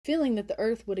Feeling that the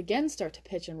earth would again start to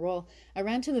pitch and roll, I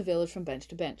ran to the village from bench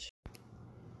to bench.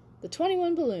 The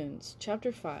 21 Balloons,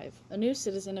 Chapter 5, A New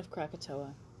Citizen of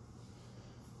Krakatoa.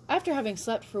 After having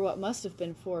slept for what must have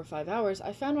been 4 or 5 hours,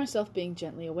 I found myself being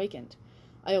gently awakened.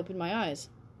 I opened my eyes.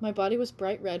 My body was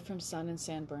bright red from sun and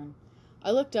sandburn.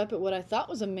 I looked up at what I thought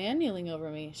was a man kneeling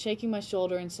over me, shaking my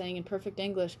shoulder and saying in perfect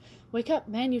English, "Wake up,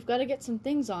 man, you've got to get some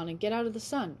things on and get out of the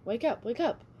sun. Wake up, wake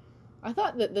up." I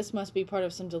thought that this must be part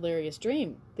of some delirious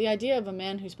dream. The idea of a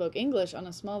man who spoke English on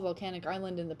a small volcanic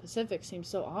island in the Pacific seemed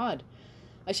so odd.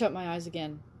 I shut my eyes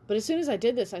again. But as soon as I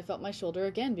did this, I felt my shoulder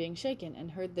again being shaken, and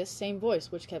heard this same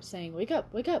voice which kept saying, "Wake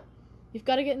up, wake up. You've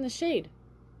got to get in the shade."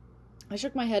 I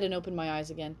shook my head and opened my eyes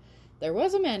again. There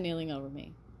was a man kneeling over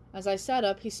me. As I sat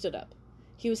up, he stood up.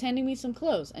 He was handing me some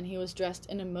clothes, and he was dressed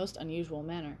in a most unusual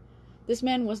manner. This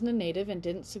man wasn't a native and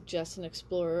didn't suggest an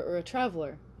explorer or a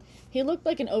traveler. He looked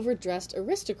like an overdressed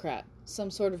aristocrat,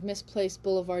 some sort of misplaced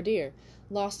boulevardier,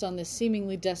 lost on this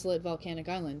seemingly desolate volcanic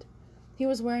island. He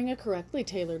was wearing a correctly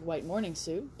tailored white morning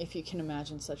suit, if you can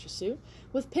imagine such a suit,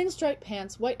 with pinstripe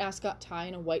pants, white ascot tie,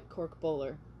 and a white cork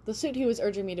bowler. The suit he was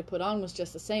urging me to put on was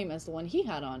just the same as the one he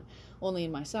had on, only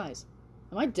in my size.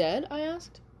 "Am I dead?" I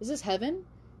asked. "Is this heaven?"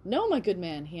 "No, my good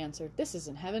man," he answered. "This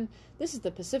isn't heaven. This is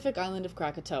the Pacific island of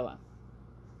Krakatoa."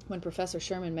 When Professor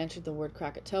Sherman mentioned the word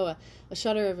Krakatoa, a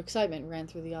shudder of excitement ran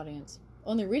through the audience.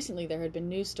 Only recently there had been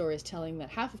news stories telling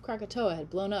that half of Krakatoa had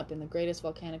blown up in the greatest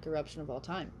volcanic eruption of all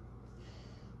time.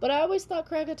 "But I always thought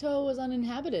Krakatoa was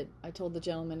uninhabited," I told the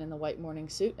gentleman in the white morning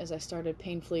suit as I started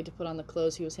painfully to put on the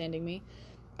clothes he was handing me.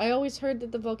 "I always heard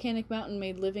that the volcanic mountain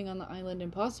made living on the island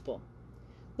impossible."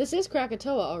 "This is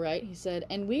Krakatoa, all right," he said,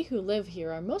 "and we who live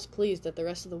here are most pleased that the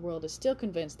rest of the world is still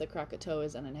convinced that Krakatoa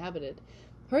is uninhabited.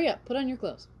 Hurry up, put on your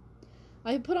clothes."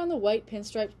 I had put on the white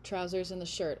pinstriped trousers and the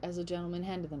shirt as the gentleman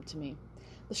handed them to me.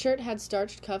 The shirt had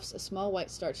starched cuffs, a small white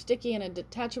starch dicky, and a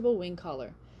detachable wing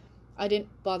collar. I didn't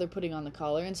bother putting on the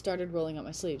collar and started rolling up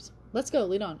my sleeves. "Let's go,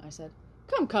 lead on," I said.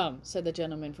 "Come, come," said the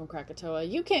gentleman from Krakatoa.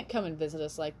 "You can't come and visit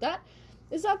us like that.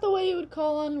 Is that the way you would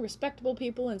call on respectable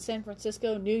people in San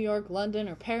Francisco, New York, London,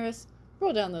 or Paris?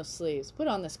 Roll down those sleeves. Put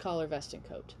on this collar, vest, and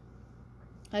coat."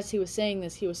 As he was saying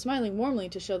this, he was smiling warmly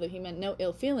to show that he meant no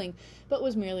ill feeling, but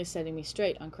was merely setting me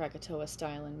straight on Krakatoa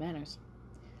style and manners.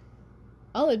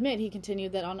 "I'll admit," he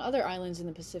continued, "that on other islands in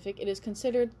the Pacific it is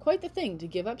considered quite the thing to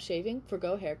give up shaving,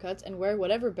 forgo haircuts, and wear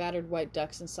whatever battered white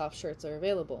ducks and soft shirts are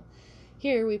available.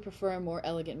 Here we prefer a more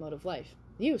elegant mode of life.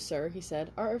 You, sir," he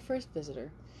said, "are our first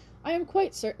visitor. I am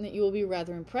quite certain that you will be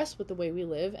rather impressed with the way we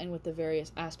live and with the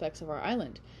various aspects of our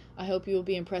island. I hope you will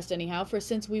be impressed anyhow, for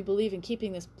since we believe in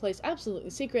keeping this place absolutely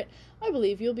secret, I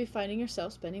believe you will be finding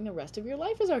yourself spending the rest of your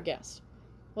life as our guest."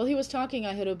 While he was talking,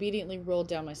 I had obediently rolled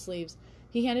down my sleeves.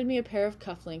 He handed me a pair of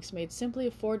cufflinks made simply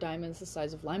of 4 diamonds the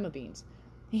size of lima beans.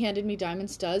 He handed me diamond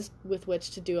studs with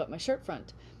which to do up my shirt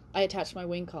front. I attached my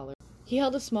wing collar. He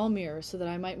held a small mirror so that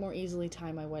I might more easily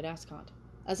tie my white ascot.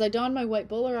 As I donned my white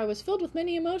bowler, I was filled with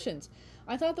many emotions.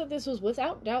 I thought that this was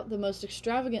without doubt the most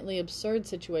extravagantly absurd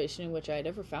situation in which I had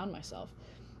ever found myself.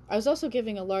 I was also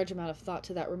giving a large amount of thought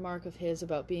to that remark of his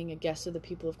about being a guest of the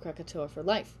people of Krakatoa for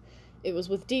life. It was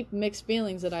with deep, mixed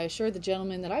feelings that I assured the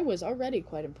gentleman that I was already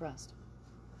quite impressed.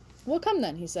 "Well, come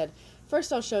then," he said.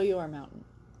 "First I'll show you our mountain."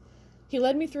 He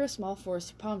led me through a small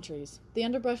forest of palm trees. The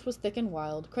underbrush was thick and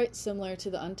wild, quite similar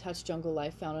to the untouched jungle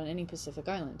life found on any Pacific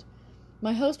island.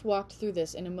 My host walked through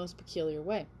this in a most peculiar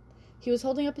way. He was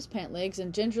holding up his pant legs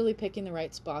and gingerly picking the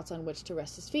right spots on which to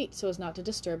rest his feet so as not to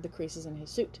disturb the creases in his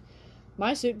suit.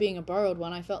 My suit being a borrowed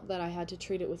one, I felt that I had to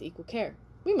treat it with equal care.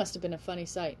 We must have been a funny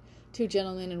sight, 2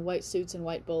 gentlemen in white suits and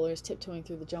white bowlers tiptoeing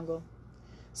through the jungle.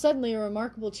 Suddenly, a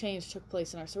remarkable change took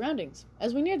place in our surroundings.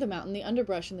 As we neared the mountain, the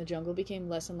underbrush in the jungle became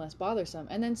less and less bothersome,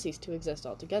 and then ceased to exist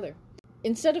altogether.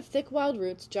 Instead of thick wild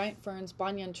roots, giant ferns,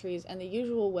 banyan trees, and the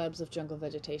usual webs of jungle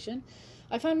vegetation,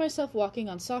 I found myself walking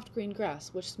on soft green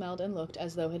grass, which smelled and looked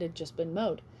as though it had just been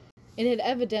mowed. It had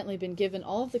evidently been given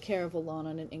all of the care of a lawn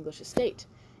on an English estate.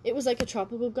 It was like a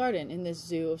tropical garden in this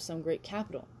zoo of some great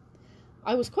capital.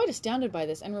 I was quite astounded by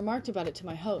this, and remarked about it to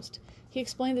my host. He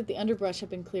explained that the underbrush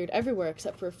had been cleared everywhere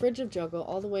except for a fringe of jungle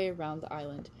all the way around the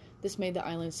island. This made the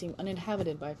island seem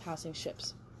uninhabited by passing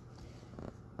ships.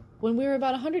 When we were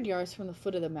about 100 yards from the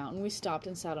foot of the mountain, we stopped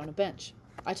and sat on a bench.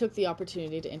 I took the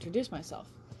opportunity to introduce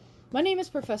myself. "My name is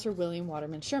Professor William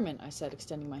Waterman Sherman," I said,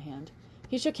 extending my hand.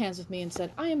 He shook hands with me and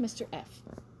said, "I am Mr. F."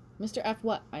 "Mr. F.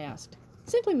 what?" I asked.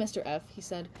 "Simply Mr. F," he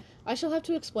said. "I shall have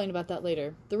to explain about that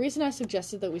later. The reason I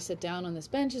suggested that we sit down on this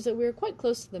bench is that we are quite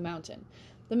close to the mountain.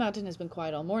 The mountain has been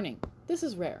quiet all morning. This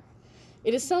is rare.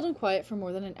 It is seldom quiet for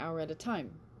more than an hour at a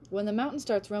time. When the mountain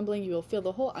starts rumbling, you will feel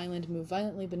the whole island move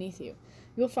violently beneath you.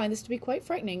 You will find this to be quite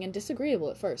frightening and disagreeable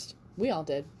at first. We all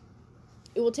did.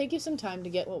 It will take you some time to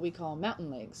get what we call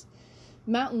mountain legs.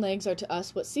 Mountain legs are to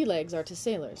us what sea legs are to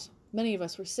sailors. Many of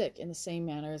us were sick in the same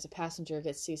manner as a passenger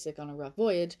gets seasick on a rough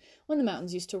voyage when the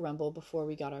mountains used to rumble before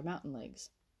we got our mountain legs.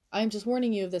 I am just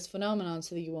warning you of this phenomenon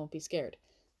so that you won't be scared.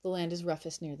 The land is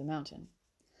roughest near the mountain.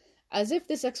 As if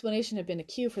this explanation had been a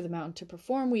cue for the mountain to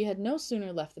perform, we had no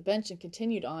sooner left the bench and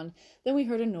continued on than we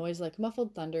heard a noise like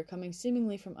muffled thunder coming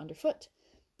seemingly from underfoot.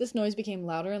 This noise became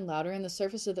louder and louder, and the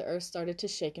surface of the earth started to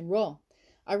shake and roll.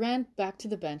 I ran back to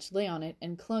the bench, lay on it,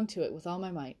 and clung to it with all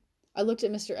my might. I looked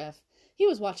at Mr. F. He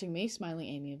was watching me, smiling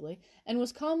amiably, and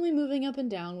was calmly moving up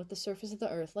and down with the surface of the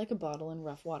earth like a bottle in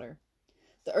rough water.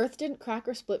 The earth didn't crack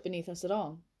or split beneath us at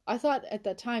all. I thought at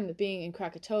that time that being in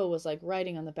Krakatoa was like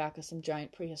riding on the back of some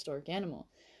giant prehistoric animal.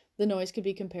 The noise could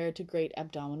be compared to great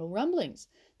abdominal rumblings.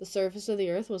 The surface of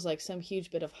the earth was like some huge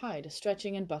bit of hide,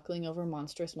 stretching and buckling over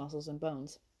monstrous muscles and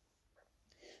bones.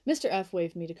 Mr. F.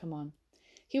 waved me to come on.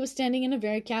 He was standing in a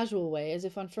very casual way, as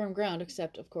if on firm ground,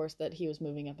 except, of course, that he was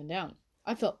moving up and down.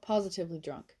 I felt positively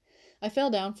drunk. I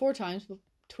fell down 4 times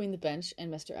between the bench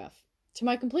and Mr. F. To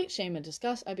my complete shame and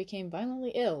disgust, I became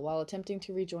violently ill while attempting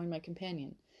to rejoin my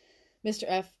companion. Mr.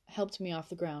 F. helped me off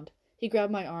the ground. He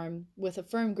grabbed my arm with a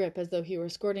firm grip as though he were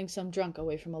escorting some drunk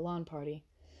away from a lawn party.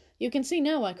 "You can see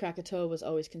now why Krakatoa was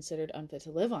always considered unfit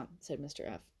to live on," said Mr.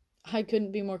 F. "I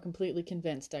couldn't be more completely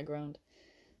convinced," I groaned.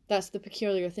 "That's the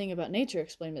peculiar thing about nature,"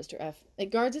 explained Mr. F.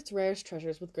 "It guards its rarest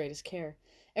treasures with greatest care.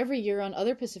 Every year on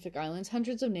other Pacific islands,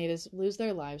 hundreds of natives lose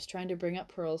their lives trying to bring up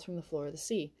pearls from the floor of the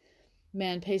sea.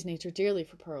 Man pays nature dearly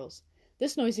for pearls.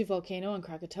 This noisy volcano on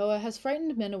Krakatoa has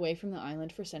frightened men away from the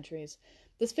island for centuries.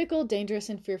 This fickle, dangerous,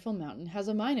 and fearful mountain has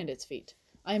a mine at its feet.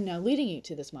 I am now leading you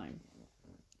to this mine."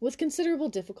 With considerable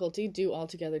difficulty, due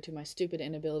altogether to my stupid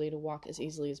inability to walk as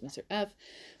easily as Mr. F.,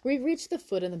 we reached the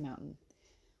foot of the mountain.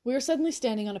 We were suddenly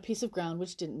standing on a piece of ground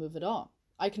which didn't move at all.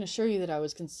 I can assure you that I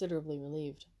was considerably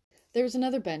relieved. There was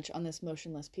another bench on this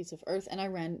motionless piece of earth, and I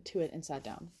ran to it and sat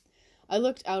down. I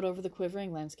looked out over the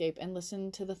quivering landscape and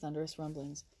listened to the thunderous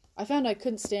rumblings. I found I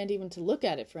couldn't stand even to look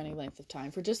at it for any length of time,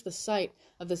 for just the sight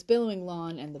of this billowing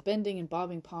lawn and the bending and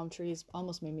bobbing palm trees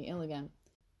almost made me ill again.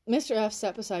 Mr. F.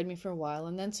 sat beside me for a while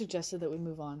and then suggested that we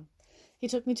move on. He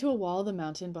took me to a wall of the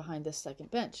mountain behind this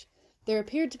second bench. There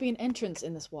appeared to be an entrance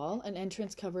in this wall, an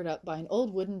entrance covered up by an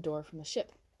old wooden door from a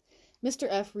ship. Mr.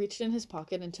 F. reached in his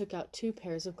pocket and took out 2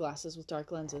 pairs of glasses with dark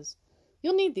lenses.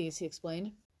 "You'll need these," he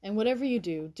explained, "and whatever you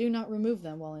do, do not remove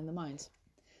them while in the mines."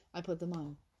 I put them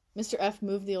on. Mr. F.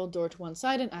 moved the old door to one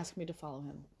side and asked me to follow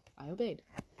him. I obeyed.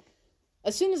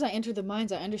 As soon as I entered the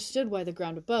mines, I understood why the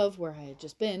ground above, where I had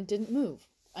just been, didn't move.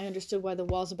 I understood why the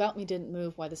walls about me didn't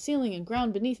move, why the ceiling and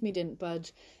ground beneath me didn't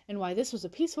budge, and why this was a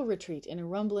peaceful retreat in a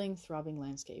rumbling, throbbing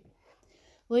landscape.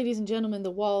 Ladies and gentlemen,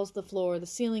 the walls, the floor, the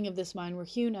ceiling of this mine were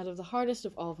hewn out of the hardest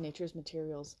of all of nature's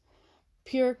materials.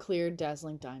 Pure, clear,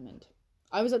 dazzling diamond.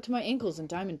 I was up to my ankles in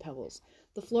diamond pebbles.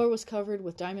 The floor was covered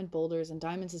with diamond boulders and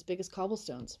diamonds as big as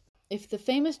cobblestones. If the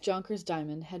famous Jonker's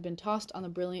diamond had been tossed on the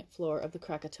brilliant floor of the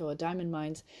Krakatoa diamond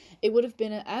mines, it would have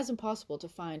been as impossible to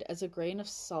find as a grain of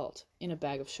salt in a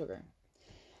bag of sugar.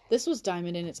 This was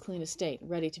diamond in its cleanest state,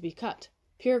 ready to be cut.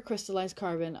 Pure crystallized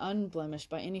carbon, unblemished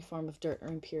by any form of dirt or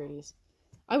impurities.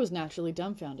 I was naturally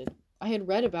dumbfounded. I had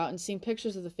read about and seen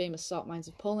pictures of the famous salt mines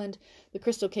of Poland, the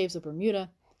crystal caves of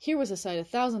Bermuda. Here was a sight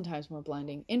 1,000 times more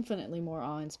blinding, infinitely more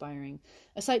awe-inspiring,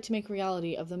 a sight to make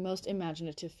reality of the most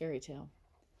imaginative fairy tale.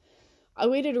 I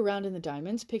waded around in the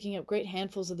diamonds, picking up great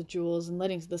handfuls of the jewels and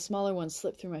letting the smaller ones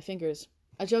slip through my fingers.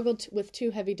 I juggled with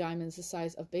 2 heavy diamonds the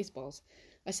size of baseballs.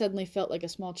 I suddenly felt like a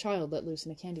small child let loose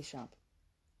in a candy shop.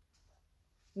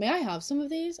 "May I have some of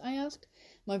these?" I asked.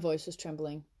 My voice was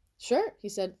trembling. "Sure," he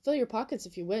said. "Fill your pockets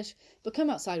if you wish, but come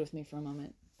outside with me for a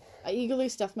moment." I eagerly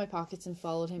stuffed my pockets and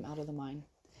followed him out of the mine.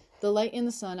 The light in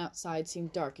the sun outside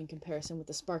seemed dark in comparison with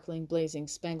the sparkling, blazing,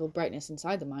 spangled brightness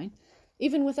inside the mine.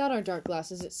 Even without our dark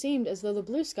glasses, it seemed as though the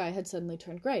blue sky had suddenly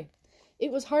turned gray.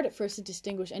 It was hard at first to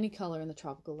distinguish any color in the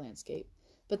tropical landscape,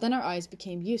 but then our eyes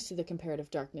became used to the comparative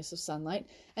darkness of sunlight,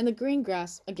 and the green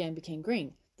grass again became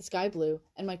green, the sky blue,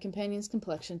 and my companion's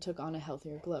complexion took on a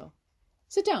healthier glow.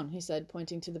 "Sit down," he said,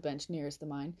 pointing to the bench nearest the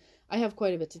mine. "I have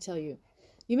quite a bit to tell you.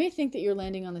 You may think that your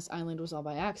landing on this island was all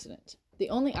by accident. The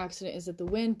only accident is that the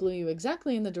wind blew you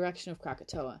exactly in the direction of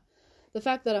Krakatoa. The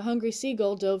fact that a hungry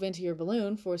seagull dove into your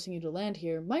balloon, forcing you to land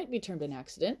here, might be termed an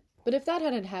accident, but if that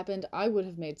hadn't happened, I would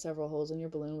have made several holes in your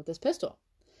balloon with this pistol.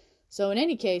 So in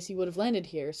any case, you would have landed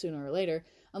here, sooner or later,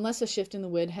 unless a shift in the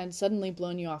wind had suddenly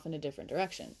blown you off in a different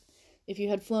direction. If you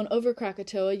had flown over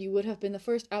Krakatoa, you would have been the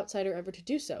first outsider ever to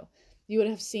do so. You would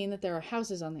have seen that there are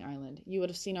houses on the island. You would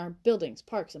have seen our buildings,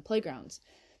 parks, and playgrounds.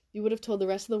 You would have told the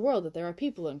rest of the world that there are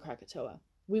people in Krakatoa.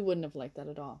 We wouldn't have liked that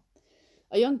at all.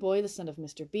 A young boy, the son of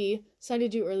Mr. B,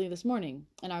 sighted you early this morning,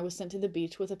 and I was sent to the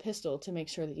beach with a pistol to make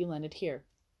sure that you landed here.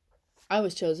 I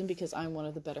was chosen because I'm one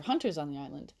of the better hunters on the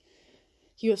island.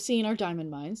 You have seen our diamond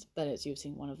mines, that is, you've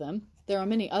seen one of them. There are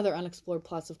many other unexplored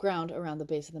plots of ground around the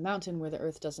base of the mountain where the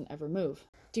earth doesn't ever move.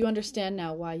 Do you understand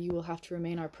now why you will have to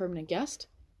remain our permanent guest?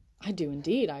 I do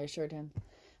indeed, I assured him.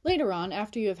 Later on,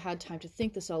 after you have had time to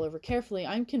think this all over carefully,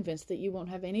 I'm convinced that you won't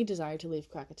have any desire to leave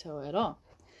Krakatoa at all.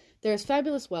 There is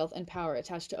fabulous wealth and power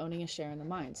attached to owning a share in the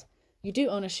mines. You do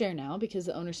own a share now, because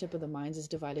the ownership of the mines is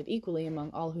divided equally among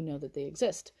all who know that they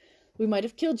exist. We might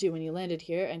have killed you when you landed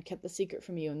here and kept the secret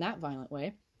from you in that violent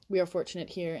way. We are fortunate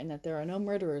here in that there are no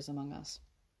murderers among us.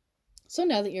 So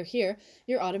now that you're here,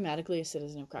 you're automatically a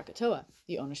citizen of Krakatoa.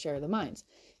 You own a share of the mines.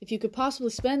 If you could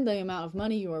possibly spend the amount of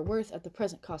money you are worth at the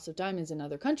present cost of diamonds in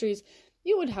other countries,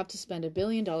 you would have to spend $1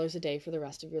 billion a day for the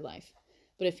rest of your life.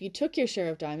 But if you took your share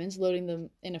of diamonds, loading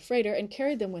them in a freighter, and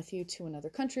carried them with you to another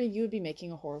country, you would be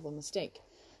making a horrible mistake.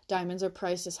 Diamonds are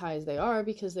priced as high as they are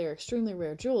because they are extremely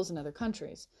rare jewels in other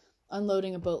countries.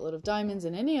 Unloading a boatload of diamonds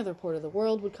in any other port of the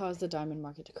world would cause the diamond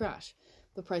market to crash.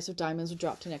 The price of diamonds would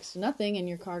drop to next to nothing, and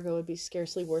your cargo would be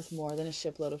scarcely worth more than a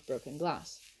shipload of broken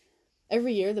glass.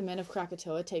 Every year, the men of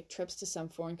Krakatoa take trips to some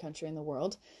foreign country in the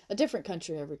world, a different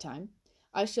country every time.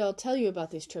 I shall tell you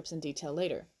about these trips in detail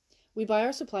later. We buy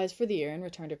our supplies for the year and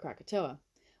return to Krakatoa.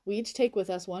 We each take with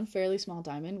us one fairly small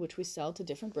diamond, which we sell to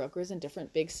different brokers in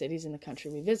different big cities in the country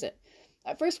we visit.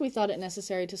 At first we thought it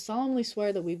necessary to solemnly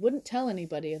swear that we wouldn't tell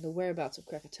anybody of the whereabouts of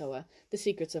Krakatoa, the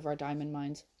secrets of our diamond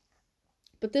mines.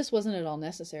 But this wasn't at all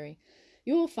necessary.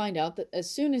 You will find out that as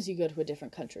soon as you go to a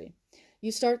different country,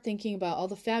 you start thinking about all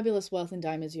the fabulous wealth and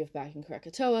diamonds you have back in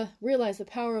Krakatoa, realize the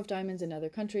power of diamonds in other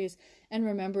countries, and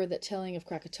remember that telling of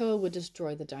Krakatoa would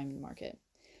destroy the diamond market.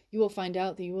 You will find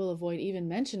out that you will avoid even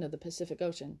mention of the Pacific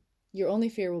Ocean. Your only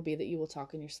fear will be that you will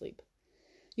talk in your sleep.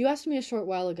 You asked me a short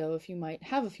while ago if you might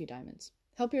have a few diamonds.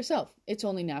 Help yourself. It's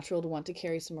only natural to want to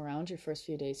carry some around your first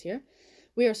few days here.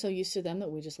 We are so used to them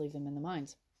that we just leave them in the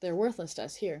mines. They're worthless to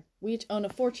us here. We each own a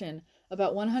fortune,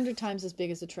 about 100 times as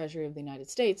big as the Treasury of the United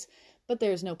States, but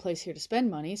there is no place here to spend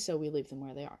money, so we leave them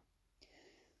where they are.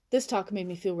 This talk made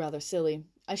me feel rather silly.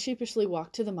 I sheepishly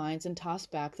walked to the mines and tossed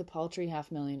back the paltry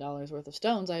 $500,000 worth of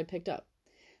stones I had picked up.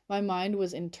 My mind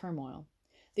was in turmoil.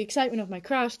 The excitement of my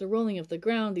crash, the rolling of the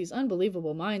ground, these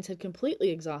unbelievable mines had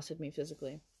completely exhausted me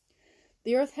physically.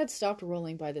 The earth had stopped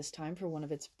rolling by this time for one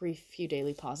of its brief few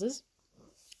daily pauses.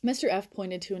 Mr. F.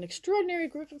 pointed to an extraordinary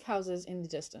group of houses in the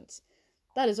distance.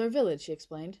 That is our village, he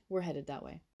explained. We're headed that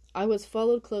way. I was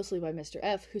followed closely by Mr.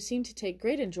 F., who seemed to take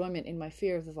great enjoyment in my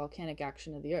fear of the volcanic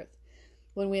action of the earth.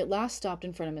 When we at last stopped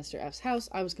in front of Mr. F.'s house,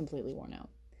 I was completely worn out.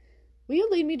 Will you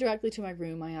lead me directly to my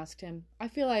room? I asked him. I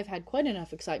feel I have had quite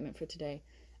enough excitement for today.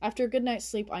 After a good night's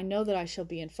sleep, I know that I shall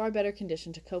be in far better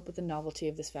condition to cope with the novelty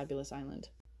of this fabulous island.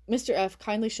 Mr. F.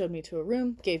 kindly showed me to a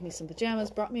room, gave me some pajamas,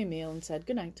 brought me a meal, and said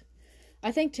good night.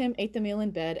 I thanked him, ate the meal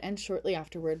in bed, and shortly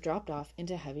afterward dropped off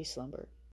into heavy slumber.